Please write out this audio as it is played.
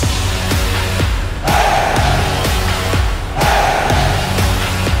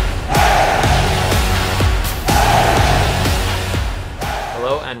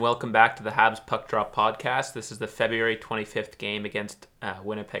welcome back to the Habs Puck Drop Podcast. This is the February 25th game against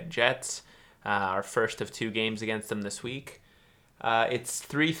Winnipeg Jets, our first of two games against them this week. It's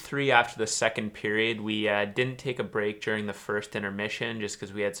 3-3 after the second period. We didn't take a break during the first intermission just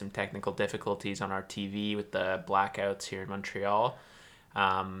because we had some technical difficulties on our TV with the blackouts here in Montreal.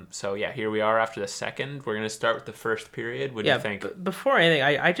 Here we are after the second. We're going to start with the first period. What do you think? Before anything,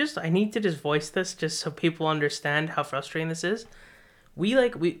 I need to just voice this just so people understand how frustrating this is. We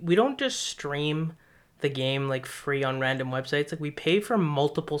don't just stream the game like free on random websites. Like, we pay for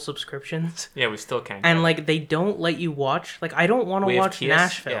multiple subscriptions. Yeah, we still can't. And they don't let you watch. Like, I don't want to watch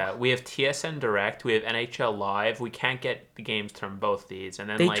Nashville. Yeah, we have TSN Direct. We have NHL Live. We can't get the games from both these. And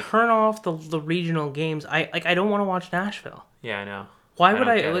then they turn off the regional games. I don't want to watch Nashville. Yeah, I know. Why would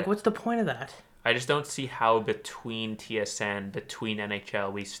I? What's the point of that? I just don't see how between TSN, between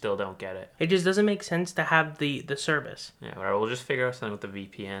NHL, we still don't get it. It just doesn't make sense to have the service. Yeah, all right, we'll just figure out something with the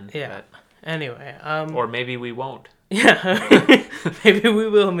VPN. Yeah. Anyway. Or maybe we won't. Yeah. Maybe we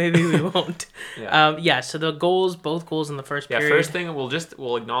will, maybe we won't. Yeah. So the goals, both goals in the first period. Yeah, first thing,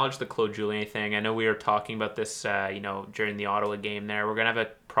 we'll acknowledge the Claude Julien thing. I know we were talking about this, during the Ottawa game there. We're going to have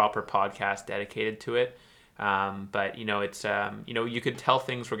a proper podcast dedicated to it. But it's you could tell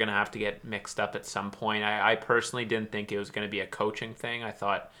things were going to have to get mixed up at some point. I personally didn't think it was going to be a coaching thing. I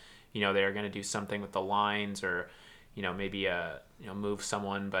thought, they were going to do something with the lines or, maybe move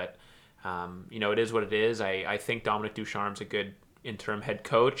someone. But, it is what it is. I think Dominic Ducharme's a good interim head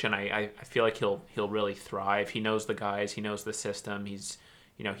coach, and I feel like he'll really thrive. He knows the guys. He knows the system. He's,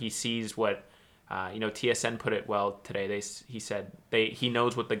 he sees what. TSN put it well today. He said he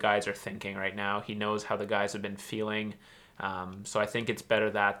knows what the guys are thinking right now. He knows how the guys have been feeling. So I think it's better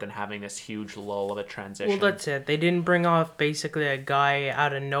that than having this huge lull of a transition. Well, that's it. They didn't bring off basically a guy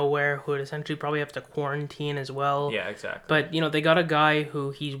out of nowhere who would essentially probably have to quarantine as well. Yeah, exactly. But, they got a guy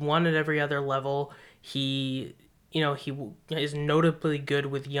who he's won at every other level. He is notably good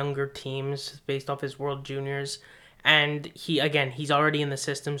with younger teams based off his World Juniors. And he's already in the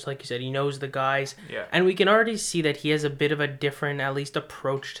systems, like you said. He knows the guys. Yeah. And we can already see that he has a bit of a different, at least,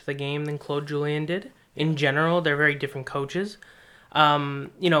 approach to the game than Claude Julien did. In general, they're very different coaches.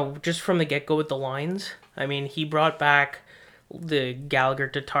 Just from the get-go with the lines. I mean, he brought back the Gallagher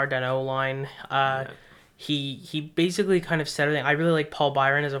to Tardano line. He basically kind of said everything. I really like Paul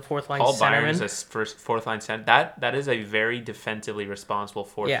Byron as a fourth-line centerman. Paul Byron is a fourth-line center. That is a very defensively responsible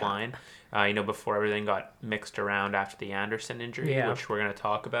fourth line. Before everything got mixed around after the Anderson injury, which we're going to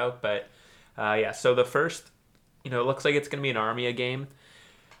talk about. But, so the first, it looks like it's going to be an Armia game.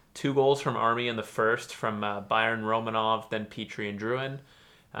 2 goals from Armia in the first from Byron, Romanov, then Petrie and Drouin.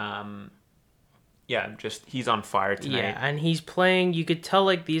 He's on fire tonight. Yeah, and he's playing, you could tell,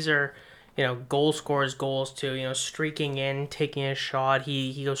 these are, goal scorers goals too, streaking in, taking a shot.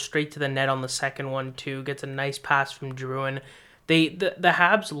 He goes straight to the net on the second one too, gets a nice pass from Drouin. The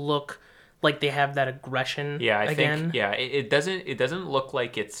Habs look like they have that aggression again. It doesn't look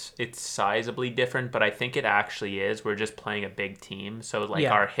like it's sizably different, but I think it actually is. We're just playing a big team, so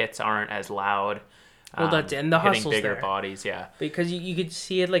our hits aren't as loud. Well, that's and the hustle's hitting bigger there. Bodies, yeah. Because you could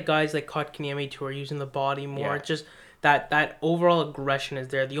see it like guys like Kotkaniemi who are using the body more. Yeah. It's just that overall aggression is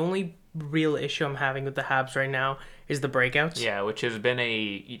there. The only real issue I'm having with the Habs right now is the breakouts. Yeah, which has been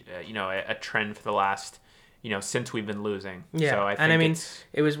a trend for the last. Since we've been losing. Yeah, so I think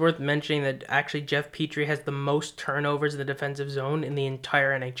it was worth mentioning that actually Jeff Petrie has the most turnovers in the defensive zone in the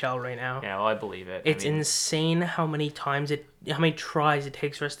entire NHL right now. Yeah, well, I believe it. It's insane how many tries it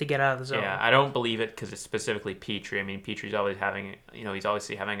takes for us to get out of the zone. Yeah, I don't believe it because it's specifically Petrie. I mean, Petrie's always having, he's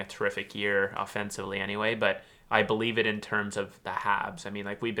obviously having a terrific year offensively anyway, but I believe it in terms of the Habs. I mean,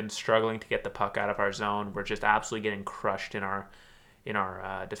 we've been struggling to get the puck out of our zone. We're just absolutely getting crushed in our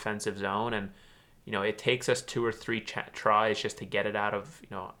defensive zone, and it takes us 2 or 3 tries just to get it out of,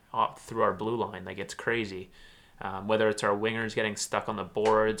 through our blue line. It's crazy. Whether it's our wingers getting stuck on the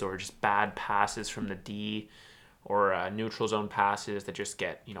boards or just bad passes from the D or neutral zone passes that just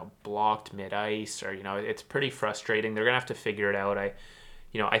get, blocked mid-ice or, it's pretty frustrating. They're going to have to figure it out.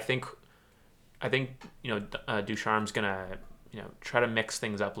 I think Ducharme's going to, try to mix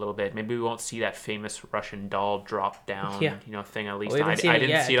things up a little bit. Maybe we won't see that famous Russian doll drop down, thing. At least I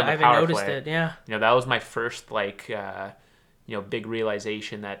didn't see it on the power play. It, yeah. That was my first big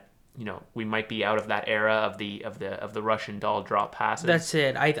realization that we might be out of that era of the Russian doll drop passes. That's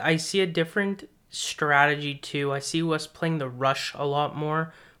it. I see a different strategy too. I see us playing the rush a lot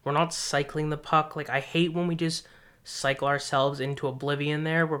more. We're not cycling the puck. I hate when we just cycle ourselves into oblivion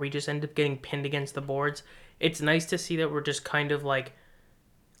there, where we just end up getting pinned against the boards. It's nice to see that we're just kind of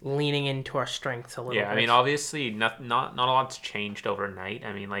leaning into our strengths a little Yeah, bit. I mean, obviously, not a lot's changed overnight.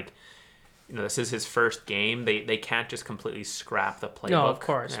 I mean, like, this is his first game. They can't just completely scrap the playbook. No, of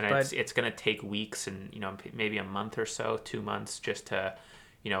course, and but it's going to take weeks and maybe a month or so, 2 months, just to,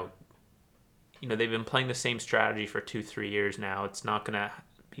 they've been playing the same strategy for 2-3 years now. It's not going to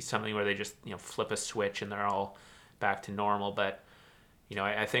be something where they just flip a switch and they're all back to normal. But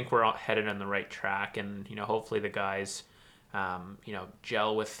I think we're all headed on the right track, and hopefully the guys,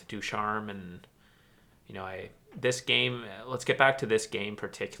 gel with Ducharme, and this game. Let's get back to this game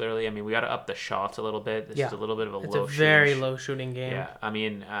particularly. I mean, we got to up the shots a little bit. This is a little bit of it's a very low shooting game. Yeah, I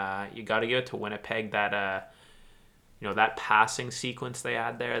mean, you got to give it to Winnipeg that that passing sequence they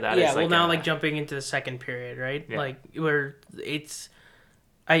had there. That is now jumping into the second period, right? Yeah. Like where it's.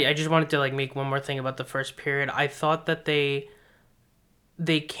 I just wanted to make one more thing about the first period. I thought that they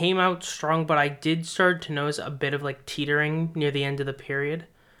came out strong, but I did start to notice a bit of teetering near the end of the period.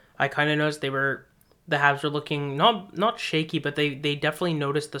 I kind of noticed the Habs were looking not shaky, but they definitely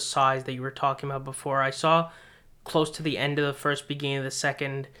noticed the size that you were talking about before. I saw close to the end of the first, beginning of the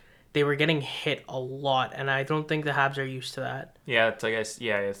second, they were getting hit a lot, and I don't think the Habs are used to that. Yeah, it's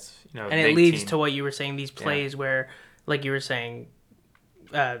and it leads to what you were saying, these plays where, like you were saying,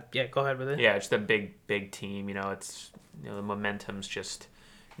 go ahead with it. Yeah, it's a big team. It's the momentum's just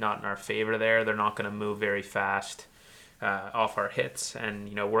not in our favor there. They're not going to move very fast off our hits, and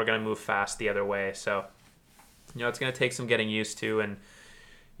we're going to move fast the other way. So it's going to take some getting used to, and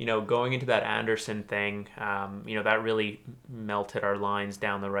going into that Anderson thing, that really melted our lines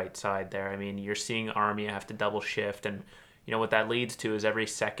down the right side there. I mean, you're seeing Armia have to double shift, and what that leads to is every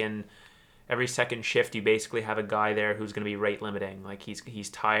second shift you basically have a guy there who's going to be rate limiting. Like he's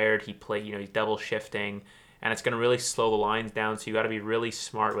tired, he's double shifting, and it's going to really slow the lines down. So you got to be really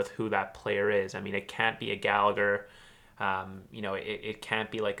smart with who that player is. I mean, it can't be a Gallagher. It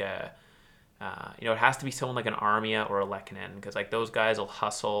can't be like a, it has to be someone like an Armia or a Lehkonen, because those guys will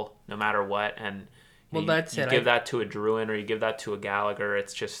hustle no matter what. And you give that to a Drouin or you give that to a Gallagher.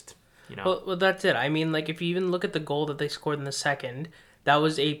 It's just, Well, that's it. I mean, if you even look at the goal that they scored in the second, that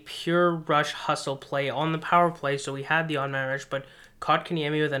was a pure rush hustle play on the power play. So we had the on-man rush, but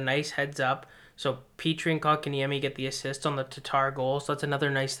Kotkaniemi with a nice heads up. So Petrie and Kotkaniemi get the assist on the Tatar goal. So that's another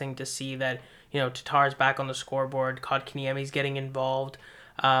nice thing to see that, Tatar's back on the scoreboard. Kotkaniemi's getting involved.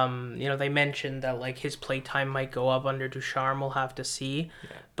 They mentioned that his play time might go up under Ducharme. We'll have to see. Yeah.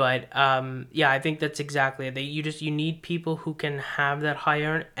 But I think that's exactly it. You need people who can have that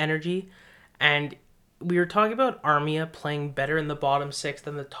higher energy. And we were talking about Armia playing better in the bottom six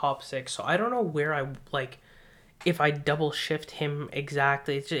than the top six. So I don't know where if I double shift him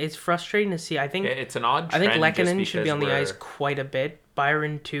exactly. It's frustrating to see. I think it's an odd trend. I think Lehkonen should be on the ice quite a bit.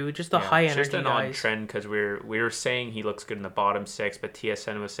 Byron too, just the high energy guys. It's just an odd trend because we were saying he looks good in the bottom six, but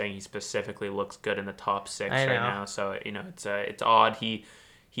TSN was saying he specifically looks good in the top six right now. So it's odd.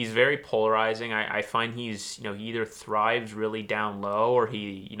 He's very polarizing. I find he's he either thrives really down low or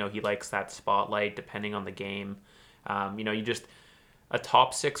he likes that spotlight depending on the game. A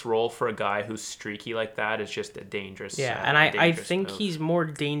top six role for a guy who's streaky like that is just a dangerous. Yeah, and I think move. He's more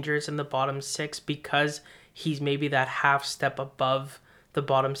dangerous in the bottom six because he's maybe that half step above the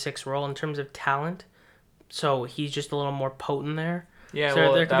bottom six role in terms of talent. So he's just a little more potent there. Yeah,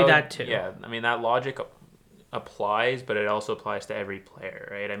 so there could be that too. Yeah, I mean, that logic applies, but it also applies to every player,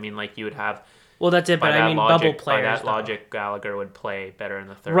 right? I mean, you would have... Well, that's it, but I mean bubble players. By that logic, Gallagher would play better in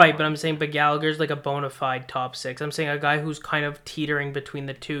the third Right, line. But I'm saying Gallagher's a bona fide top six. I'm saying a guy who's kind of teetering between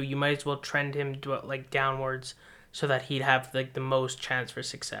the two, you might as well trend him downwards so that he'd have the most chance for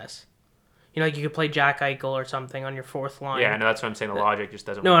success. You could play Jack Eichel or something on your fourth line. Yeah, I know, that's what I'm saying. The logic just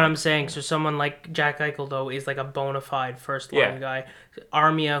doesn't No, work. what I'm saying, so someone like Jack Eichel, though, is a bona fide first line guy.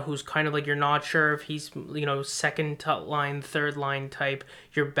 Armia, who's kind of you're not sure if he's, second line, third line type.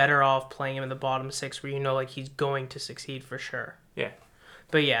 You're better off playing him in the bottom six where he's going to succeed for sure. Yeah.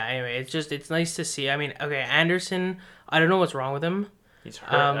 But yeah, anyway, it's nice to see. I mean, okay, Anderson, I don't know what's wrong with him. He's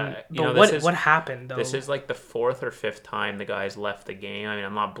hurt. But what happened, though? This is the fourth or fifth time the guy's left the game. I mean,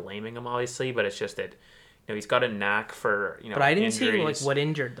 I'm not blaming him, obviously, but it's just that, he's got a knack for, But I didn't injuries. See, what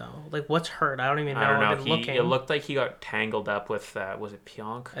injured, though. What's hurt? I don't even know. I don't know. I've been looking. It looked like he got tangled up with, was it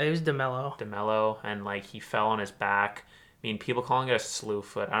Pionk? It was DeMello. DeMello, and, he fell on his back. I mean, people calling it a slew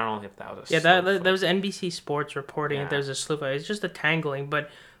foot. I don't know if that was a slew foot. That was NBC Sports reporting that there's a slew foot. It's just a tangling, but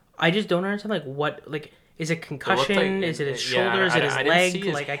I just don't understand, Is it concussion? Is it his yeah, shoulder? Is it his I didn't leg? see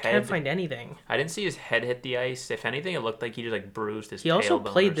his Like, I can't head. find anything. I didn't see his head hit the ice. If anything, it looked like he just like bruised his He also tailbone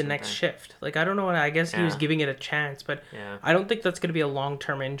played or the next something. shift. Like, I don't know. I guess he was Yeah. giving it a chance, but Yeah. I don't think that's going to be a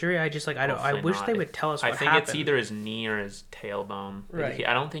long-term injury. I just, like, I don't. I Hopefully wish not. they would tell us I what think happened. it's either his knee or his tailbone. Right.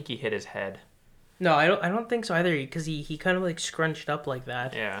 I don't think he hit his head. No, I don't think so either, because he kind of, like, scrunched up like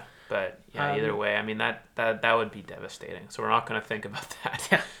that. Yeah. But yeah, either way, I mean that would be devastating. So we're not gonna think about that.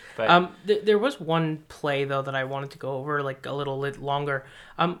 Yeah. But There was one play though that I wanted to go over like a little bit longer.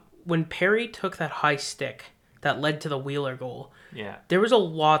 When Perry took that high stick that led to the Wheeler goal, yeah, there was a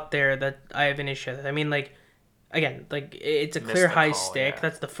lot there that I have an issue with. I mean, like, again, like it's a Missed clear the high call, stick. yeah.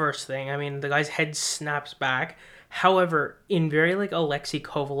 That's the first thing. I mean, the guy's head snaps back. However, in very like Alexei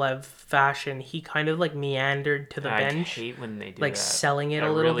Kovalev fashion, he kind of like meandered to the I bench, hate when they do like that. selling it That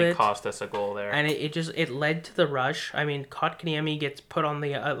a little really bit. cost us a goal there. And it led to the rush. I mean, Kotkaniemi gets put on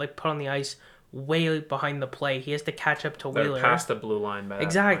the ice way behind the play. He has to catch up to They're Wheeler. past the blue line by that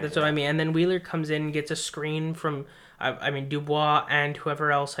Exactly, point, that's what I mean. And then Wheeler comes in, gets a screen from, I mean, Dubois and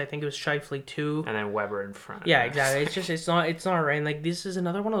whoever else. I think it was Scheifele too. And then Weber in front. Yeah, exactly. It's just it's not right. And like this is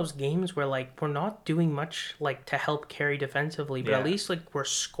another one of those games where like we're not doing much like to help carry defensively, but Yeah. at least like we're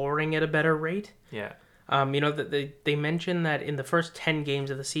scoring at a better rate. Yeah. You know, they mentioned that in the first 10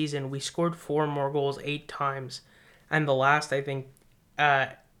 games of the season, we scored 4 more goals 8 times. And the last, I think,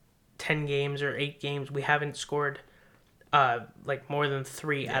 10 games or 8 games, we haven't scored like more than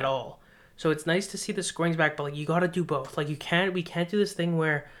 3 at all. So it's nice to see the scoring's back, but like you got to do both. Like we can't do this thing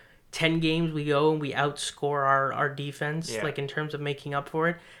where 10 games we go and we outscore our defense, Yeah. like in terms of making up for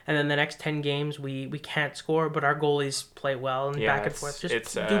it. And then the next 10 games we can't score, but our goalies play well and Yeah, back and it's- forth. Just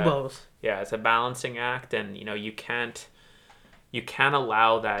it's, do both. Yeah, it's a balancing act, and you can't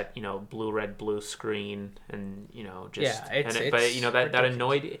allow that blue red blue screen, and just Yeah, it's- but it's that ridiculous.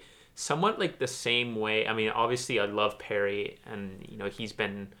 annoyed somewhat like the same way. I mean, obviously I love Perry, and he's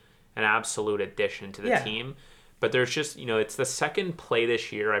been an absolute addition to the Yeah. team. But there's just it's the second play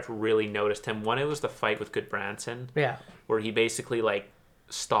this year I've really noticed him. One, it was the fight with Goodbranson, Yeah. where he basically like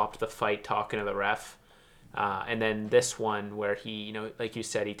stopped the fight talking to the ref. And then this one where he, like you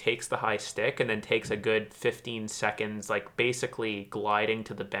said, he takes the high stick and then takes a good 15 seconds, like basically gliding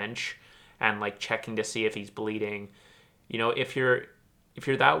to the bench and like checking to see if he's bleeding. If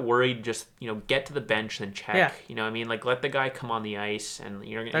you're that worried, just, get to the bench and check. Yeah. You know what I mean? Like, let the guy come on the ice and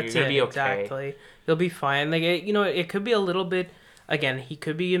you're going That's to it, be okay. exactly. He'll be fine. Like it could be a little bit. Again, he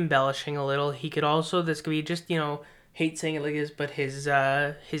could be embellishing a little. He could also. This could be just hate saying it like this, but his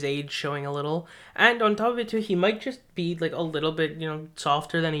age showing a little. And on top of it too, he might just be like a little bit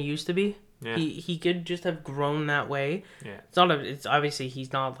softer than he used to be. Yeah. He could just have grown that way. Yeah. It's obviously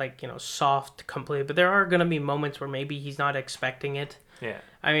he's not like soft completely, but there are gonna be moments where maybe he's not expecting it. Yeah.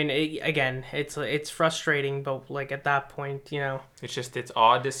 I mean, it's frustrating, but like at that point, It's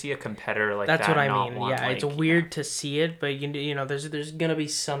odd to see a competitor like that's that. what I not mean. want, Yeah, it's like, weird to see it, but there's gonna be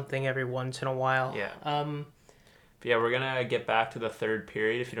something every once in a while. Yeah. But yeah, we're gonna get back to the third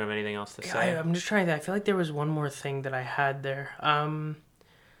period if you don't have anything else to say. I'm just trying to. I feel like there was one more thing that I had there.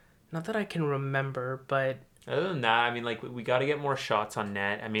 Not that I can remember, but Other than that, I mean, like we got to get more shots on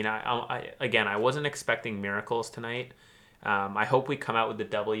net. I mean, I wasn't expecting miracles tonight. I hope we come out with the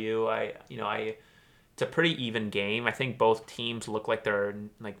W. It's a pretty even game. I think both teams look like they're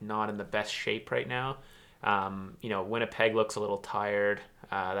like not in the best shape right now. Winnipeg looks a little tired.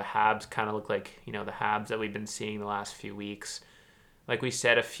 The Habs kind of look like the Habs that we've been seeing the last few weeks. Like we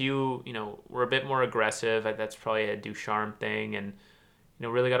said, we're a bit more aggressive. That's probably a Ducharme thing, and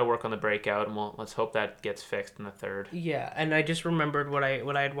really got to work on the breakout. And let's hope that gets fixed in the third. yeah. And I just remembered what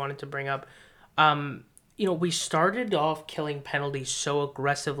I had wanted to bring up. We started off killing penalties so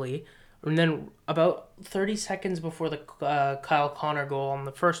aggressively, and then about 30 seconds before the Kyle Connor goal on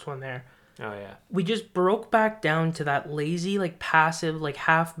the first one there, Oh yeah. we just broke back down to that lazy, like passive, like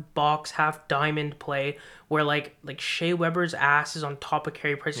half box, half diamond play where like Shea Weber's ass is on top of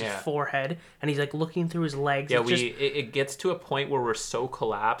Carey Price's forehead and he's like looking through his legs. Yeah, It's it gets to a point where we're so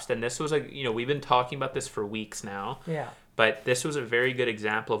collapsed, and this was we've been talking about this for weeks now. Yeah. But this was a very good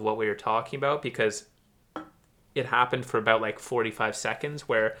example of what we were talking about, because it happened for about like 45 seconds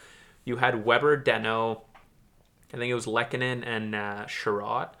where you had Weber, Deno, I think it was Lehkonen and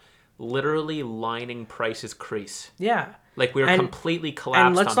Sherratt literally lining Price's crease. Yeah. Like we were completely collapsed.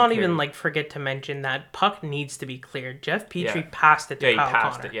 And let's on not Carey. even like forget to mention that puck needs to be cleared. Jeff Petrie Yeah. passed it to Yeah, he Kyle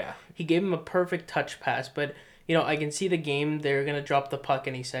passed Connor. it, yeah. He gave him a perfect touch pass, but I can see the game. They're gonna drop the puck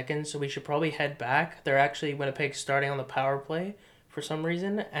any second, so we should probably head back. They're actually Winnipeg starting on the power play for some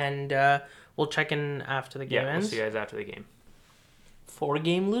reason, and we'll check in after the game Yeah, we'll ends. see you guys after the game.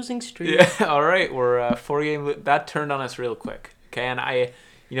 4-game losing streak. Yeah, all right. We're 4-game. That turned on us real quick. Okay,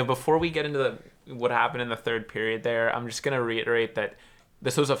 and before we get into what happened in the third period there, I'm just gonna reiterate that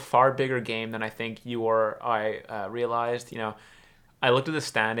this was a far bigger game than I think you or I realized. I looked at the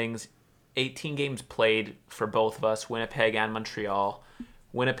standings. 18 games played for both of us, Winnipeg and Montreal.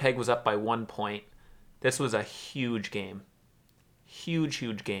 Winnipeg was up by 1 point. This was a huge game.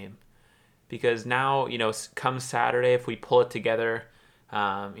 Huge game. Because now, come Saturday, if we pull it together,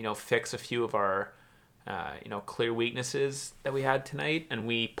 fix a few of our, clear weaknesses that we had tonight, and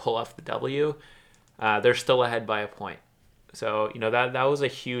we pull off the W, they're still ahead by a point. So, that was a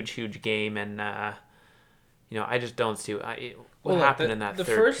huge game, and, I just don't see what happened in that third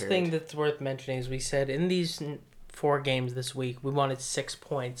period. The first thing that's worth mentioning is we said in these 4 games this week, we wanted 6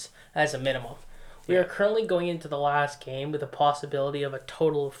 points as a minimum. We are currently going into the last game with a possibility of a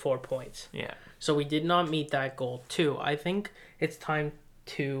total of 4 points. Yeah. So we did not meet that goal too. I think it's time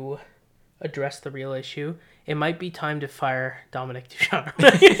to address the real issue. It might be time to fire Dominic Ducharme.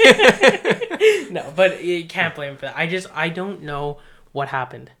 No, but you can't blame him for that. I don't know what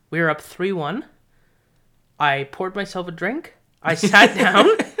happened. We were up 3-1. I poured myself a drink. I sat down,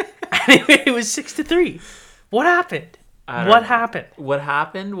 and it was 6-3. What happened? What happened? What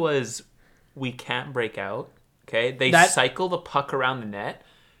happened was we can't break out. Okay, they cycle the puck around the net.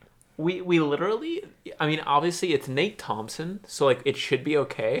 We literally, obviously it's Nate Thompson, so it should be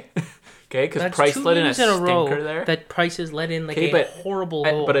okay. Okay, because Price let in a stinker there. That Price has let in a horrible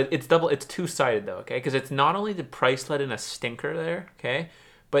goal. But it's double. It's two-sided though. Okay, because it's not only did Price let in a stinker there. Okay.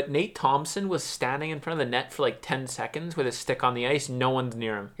 But Nate Thompson was standing in front of the net for 10 seconds with his stick on the ice. No one's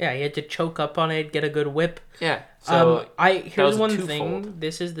near him. Yeah, he had to choke up on it, get a good whip. Yeah. So here's one thing.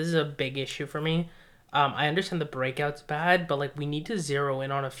 This is a big issue for me. I understand the breakout's bad, but we need to zero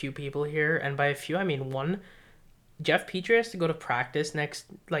in on a few people here, and by a few I mean one. Jeff Petrie has to go to practice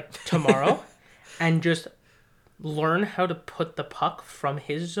tomorrow, and just learn how to put the puck from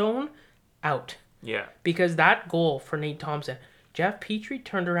his zone out. Yeah. Because that goal for Nate Thompson. Jeff Petrie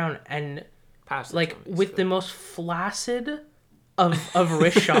turned around and with the most flaccid of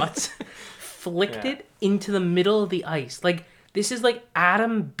wrist shots, flicked it into the middle of the ice. This is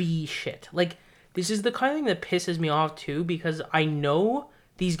Adam B shit. This is the kind of thing that pisses me off too, because I know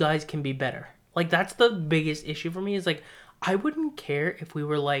these guys can be better. That's the biggest issue for me is I wouldn't care if we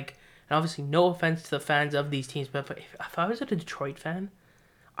were and obviously no offense to the fans of these teams, but if I was a Detroit fan,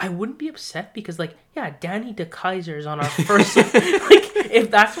 I wouldn't be upset because, Danny DeKeyser is on our first...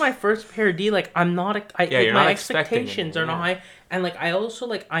 if that's my first pair D, I'm not... my expectations are not high. And, I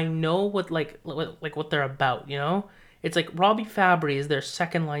also, I know what they're about, It's Robbie Fabry is their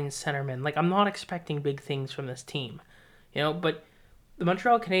second-line centerman. I'm not expecting big things from this team, But the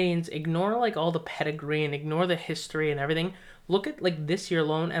Montreal Canadiens, ignore, all the pedigree and ignore the history and everything. Look at, this year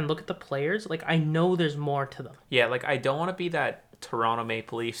alone and look at the players. I know there's more to them. Yeah, I don't want to be that Toronto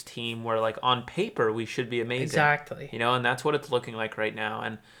Maple Leafs team where on paper we should be amazing. Exactly. And that's what it's looking like right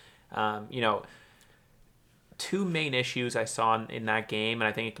now. And two main issues I saw in that game, and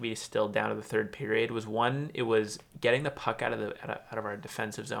I think it could be still down to the third period, was one, it was getting the puck out of our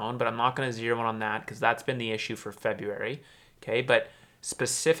defensive zone, but I'm not going to zero in on that because that's been the issue for February. Okay, but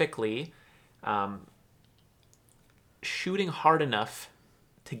specifically shooting hard enough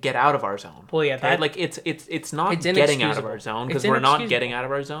to get out of our zone. Well, yeah, okay? It's not getting out of our zone because we're not getting out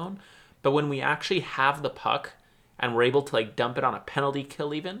of our zone. But when we actually have the puck and we're able to dump it on a penalty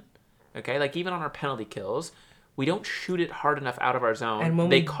kill, even even on our penalty kills, we don't shoot it hard enough out of our zone.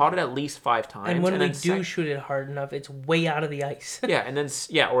 And they caught it at least 5 times. And when we do shoot it hard enough, it's way out of the ice. Yeah, and then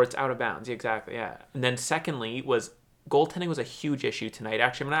or it's out of bounds. Exactly. Yeah, and then secondly was goaltending was a huge issue tonight.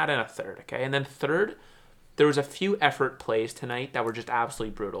 Actually, I'm gonna add in a third. Okay, and then third, there was a few effort plays tonight that were just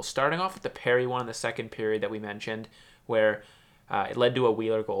absolutely brutal. Starting off with the Perry one in the second period that we mentioned, where it led to a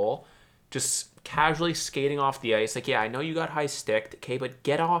Wheeler goal. Just casually skating off the ice. I know you got high sticked, okay, but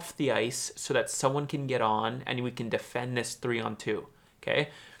get off the ice so that someone can get on and we can defend this 3-on-2, okay?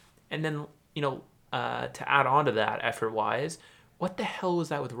 And then, to add on to that effort-wise, what the hell was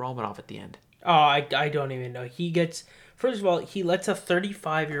that with Romanov at the end? Oh, I don't even know. First of all, he lets a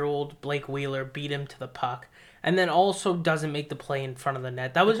 35-year-old Blake Wheeler beat him to the puck, and then also doesn't make the play in front of the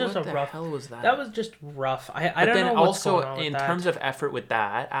net. That was just a rough. What the hell was that? That was just rough. I don't know what's going on with that. In terms of effort with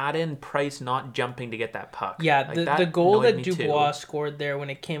that, add in Price not jumping to get that puck. Yeah, the goal that Dubois scored there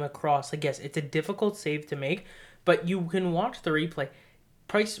when it came across, yes, it's a difficult save to make, but you can watch the replay.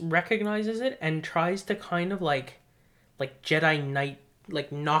 Price recognizes it and tries to kind of like Jedi Knight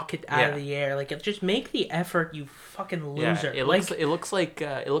like knock it out of the air. Like just make the effort, you fucking loser. Yeah, like it looks like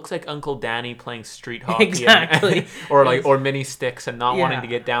Uncle Danny playing street hockey. Exactly. or mini sticks and not wanting to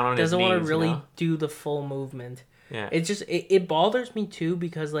get down on his knees. Doesn't want to really do the full movement. Yeah. It's just it bothers me too,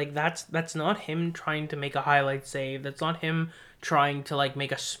 because like that's not him trying to make a highlight save. That's not him trying to like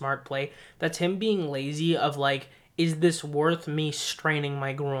make a smart play. That's him being lazy of like, is this worth me straining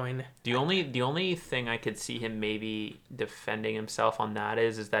my groin? The only thing I could see him maybe defending himself on that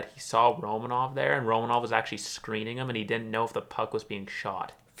is that he saw Romanov there, and Romanov was actually screening him, and he didn't know if the puck was being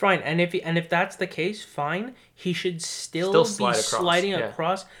shot. Fine, and if that's the case, fine. He should still be sliding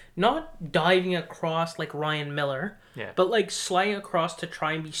across, not diving across like Ryan Miller, but like sliding across to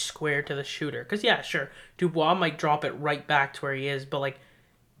try and be square to the shooter. Because yeah, sure, Dubois might drop it right back to where he is, but like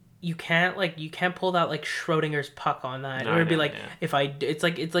you can't pull that like Schrodinger's puck on that. Or it'd be like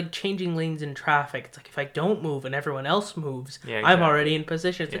it's like changing lanes in traffic. It's like if I don't move and everyone else moves, I'm already in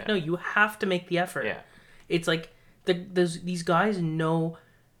position. It's like no, you have to make the effort. Yeah, it's like these guys know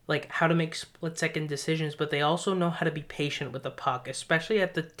like how to make split-second decisions, but they also know how to be patient with the puck, especially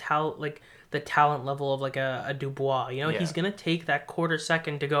at the talent level of like a Dubois. You know, he's gonna take that quarter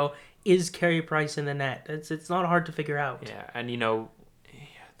second to go, is Carey Price in the net? It's not hard to figure out. Yeah, and you know,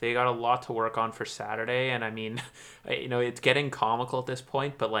 they got a lot to work on for Saturday, and I mean, you know, it's getting comical at this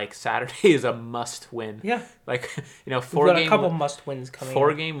point, but like Saturday is a must win. Yeah. Like, you know, We've got a couple must wins coming.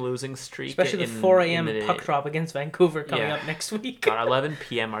 4-game losing streak, especially the 4 a.m. puck drop against Vancouver coming up next week. God, 11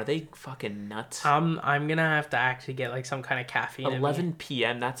 p.m. Are they fucking nuts? I'm gonna have to actually get like some kind of caffeine. 11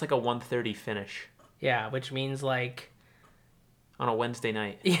 p.m. That's like a 1:30 finish. Yeah, which means like on a Wednesday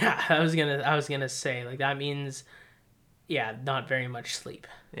night. Yeah, I was gonna say like that means. Yeah, not very much sleep.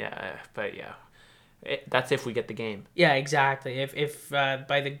 Yeah, but yeah. That's if we get the game. Yeah, exactly. If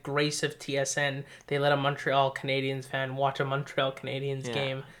by the grace of TSN, they let a Montreal Canadiens fan watch a Montreal Canadiens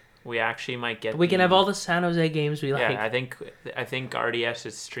game. We actually might get. We can have all the San Jose games we like. Yeah, I think RDS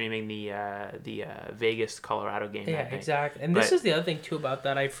is streaming the Vegas Colorado game. Yeah, exactly. And this is the other thing too about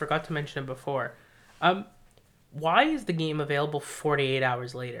that. I forgot to mention it before. Why is the game available 48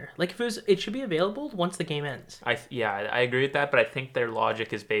 hours later? Like, it should be available once the game ends. I agree with that, but I think their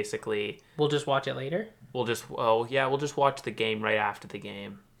logic is basically we'll just watch it later. We'll just watch the game right after the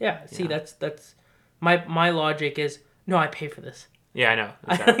game. Yeah, see, that's my logic is no, I pay for this. Yeah, I know.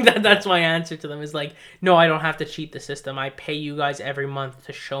 Exactly. That's my answer to them is like, no, I don't have to cheat the system. I pay you guys every month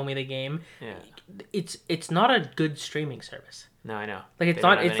to show me the game. Yeah. It's not a good streaming service. No, I know. Like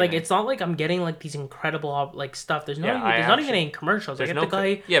it's not like I'm getting like these incredible like stuff. There's not even any commercials. Like no the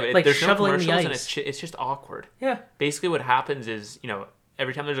guy but like there's shoveling no commercials the ice. and it's just awkward. Yeah. Basically, what happens is, you know,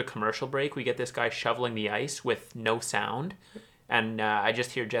 every time there's a commercial break, we get this guy shoveling the ice with no sound, and I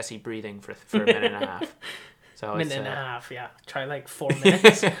just hear Jesse breathing for a minute and a half. So minute and a half, yeah. Try like 4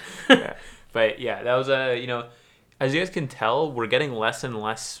 minutes. Yeah. But yeah, that was you know, as you guys can tell, we're getting less and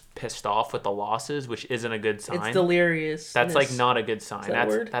less pissed off with the losses, which isn't a good sign. It's delirious. That's like not a good sign.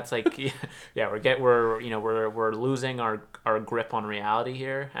 That's like yeah, we're losing our grip on reality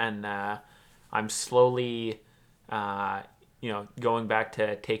here, and I'm slowly you know, going back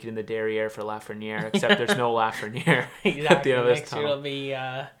to take it in the derriere for Lafreniere, except there's no Lafreniere exactly. at the end of this Next year it'll be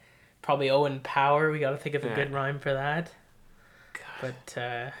probably Owen Power. We got to think of a good rhyme for that. God.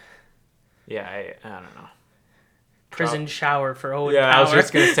 But yeah, I don't know. Prison shower for Owen Power. Yeah, I was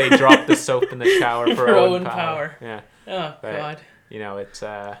just gonna say drop the soap in the shower for Owen Power. Yeah. Oh, but, God. You know, it's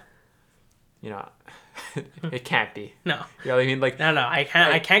you know, it can't be. No. You know what I mean? Like no, I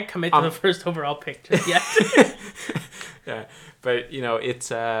can't commit to the first overall pick just yet. Yeah, but you know,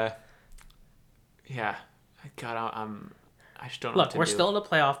 it's yeah. God, I just don't know. Look, we're still in a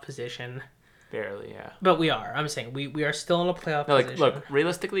playoff position. Barely, yeah. But we are. I'm saying we are still in a playoff position. Look,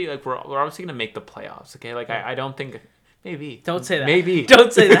 realistically, like we're obviously gonna make the playoffs. Okay, like I don't think maybe. Don't say that. Maybe.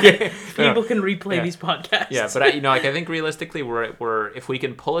 Don't say that. People can replay these podcasts. Yeah, but you know, like I think realistically, we're if we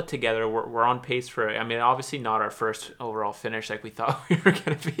can pull it together, we're on pace for. I mean, obviously not our first overall finish like we thought we were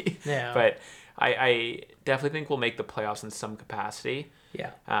gonna be. Yeah. But I definitely think we'll make the playoffs in some capacity.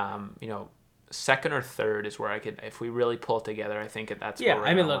 Yeah. You know, second or third is where I could, if we really pull it together, I think that's yeah. where we're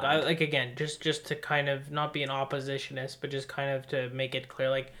I mean, look, land. like again, just to kind of not be an oppositionist, but just kind of to make it clear,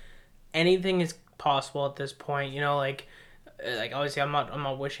 like anything is possible at this point. You know, like obviously I'm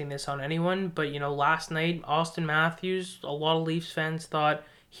not wishing this on anyone, but you know, last night Austin Matthews, a lot of Leafs fans thought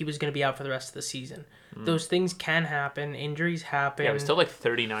he was going to be out for the rest of the season. Those things can happen. Injuries happen. Yeah, it was still like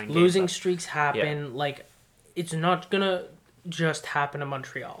 39 games losing left. streaks happen. Yeah. Like, it's not gonna. just happen to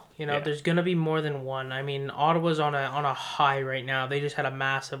Montreal. You know, Yeah. there's gonna be more than one. I mean, Ottawa's on a high right now. They just had a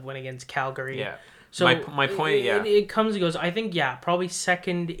massive win against Calgary. Yeah. So My point, yeah. it comes and goes. I think probably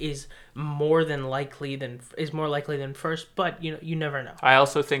second is more likely than first, but you never know. I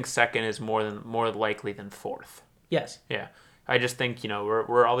also think second is more likely than fourth. Yes. Yeah. I just think,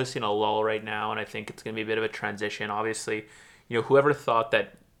 we're obviously in a lull right now, and I think it's going to be a bit of a transition. Obviously, whoever thought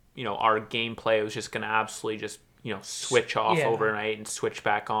that, our gameplay was just going to absolutely just, switch off overnight and switch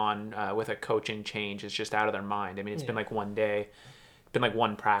back on with a coaching change is just out of their mind. I mean, it's been like one day. It's been like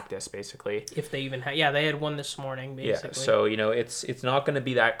one practice, basically. If they even had... Yeah, they had one this morning, basically. Yeah, so, it's not going to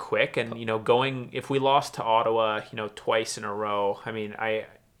be that quick. And, if we lost to Ottawa, twice in a row, I mean,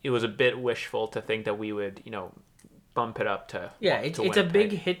 it was a bit wishful to think that we would, bump it up to it's a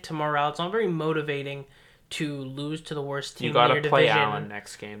big hit to morale. It's not very motivating to lose to the worst team in your division. You got to play Allen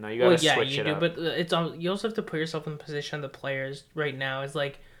next game, though. You got to switch it up. But you also have to put yourself in the position of the players right now. It's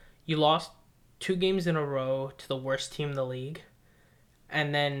like you lost 2 games in a row to the worst team in the league,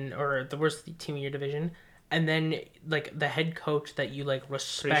 or the worst team in your division, and then like the head coach that you like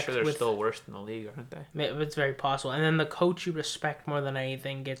respect. Pretty sure they're still worst in the league, aren't they? It's very possible. And then the coach you respect more than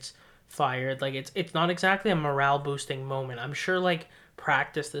anything gets fired. Like it's not exactly a morale boosting moment. I'm sure like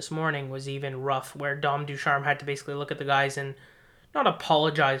practice this morning was even rough, where Dom Ducharme had to basically look at the guys and not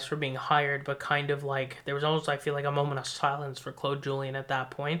apologize for being hired, but kind of like there was almost, I feel like, a moment of silence for Claude Julien at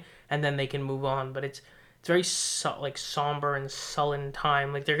that point, and then they can move on. But it's very somber and sullen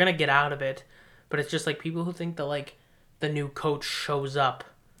time. Like they're gonna get out of it, but it's just like people who think that like the new coach shows up,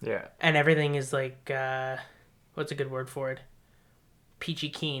 and everything is like what's a good word for it? Peachy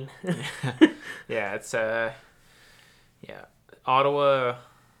keen. It's Ottawa.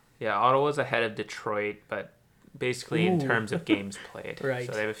 Yeah, Ottawa's ahead of Detroit, but basically in terms of games played. Right.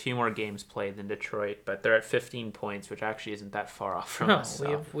 So they have a few more games played than Detroit, but they're at 15 points, which actually isn't that far off from us.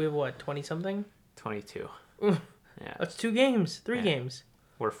 So. We have what, 20 something? 22. Yeah. That's 3 games.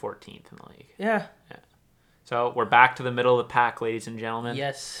 We're 14th in the league. Yeah. So we're back to the middle of the pack, ladies and gentlemen.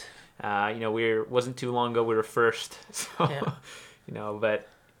 Yes. Wasn't too long ago we were first. So but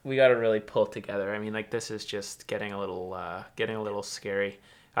we got to really pull it together. I mean, like, this is just getting a little scary.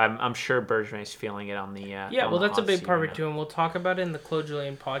 I'm sure Bergevin's feeling it on the well, that's a big part of it too, and we'll talk about it in the Claude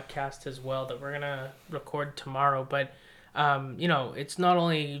Julien podcast as well that we're gonna record tomorrow. But it's not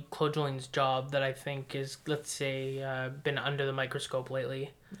only Claude Julien's job that I think is, let's say, been under the microscope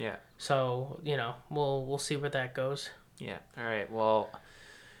lately. Yeah. So we'll see where that goes. Yeah. All right. Well,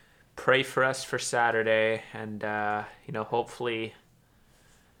 pray for us for Saturday, and hopefully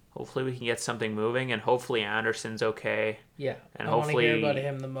we can get something moving, and hopefully Anderson's okay. Yeah, and I hopefully want to hear about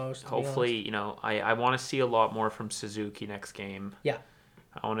him the most. Hopefully, I want to see a lot more from Suzuki next game. Yeah,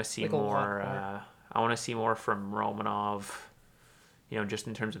 I want to see more. I want to see more from Romanov. Just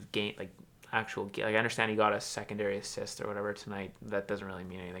in terms of game, like actual. Like I understand he got a secondary assist or whatever tonight. That doesn't really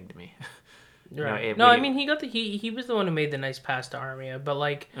mean anything to me. Right. I mean, he got he was the one who made the nice pass to Armia, but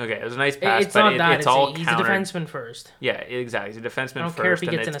like, okay, it was a nice pass, it's but not that. It's all he's countered. A defenseman first. Yeah, exactly. He's a defenseman first, care if he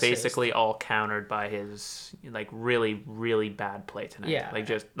gets and it's an basically all countered by his like really, really bad play tonight. Yeah, like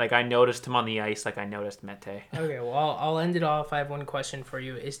just like I noticed him on the ice, like I noticed Mete. Okay, well, I'll end it off. I have one question for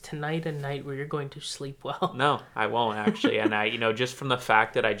you: is tonight a night where you're going to sleep well? No, I won't actually, and I, just from the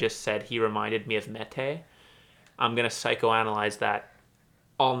fact that I just said he reminded me of Mete, I'm gonna psychoanalyze that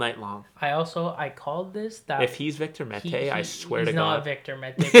all night long. I called this that if he's Victor Mete, I swear to God. He's not Victor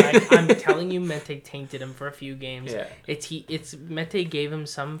Mete. I'm telling you, Mete tainted him for a few games. Yeah. It's Mete gave him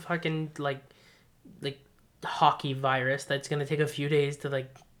some fucking like hockey virus that's gonna take a few days to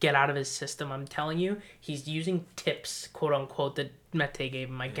like get out of his system. I'm telling you, he's using tips, quote unquote, that Mete gave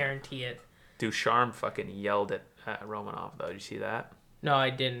him. I guarantee it. Ducharme fucking yelled at Romanov though. Did you see that? No,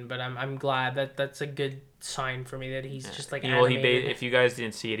 I didn't, but I'm glad that's a good sign for me that he's just like if you guys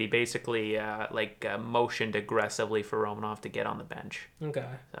didn't see it, he basically motioned aggressively for Romanov to get on the bench. Okay.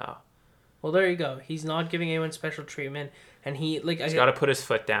 So, well, there you go. He's not giving anyone special treatment, and he's got to put his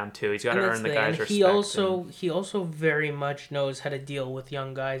foot down too. He's got to earn the guy's respect. He also very much knows how to deal with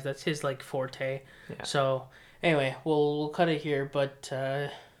young guys. That's his forte. Yeah. So anyway, we'll cut it here, but.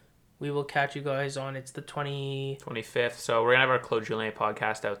 We will catch you guys on, it's the 25th. So we're going to have our Claude Julien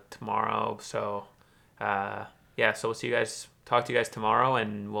podcast out tomorrow. So, so we'll talk to you guys tomorrow,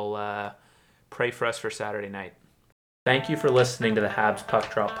 and we'll pray for us for Saturday night. Thank you for listening to the Habs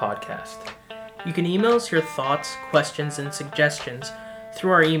Puck Drop podcast. You can email us your thoughts, questions, and suggestions through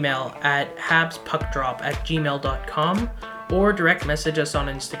our email at habspuckdrop@gmail.com or direct message us on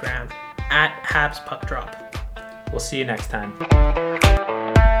Instagram at habspuckdrop. We'll see you next time.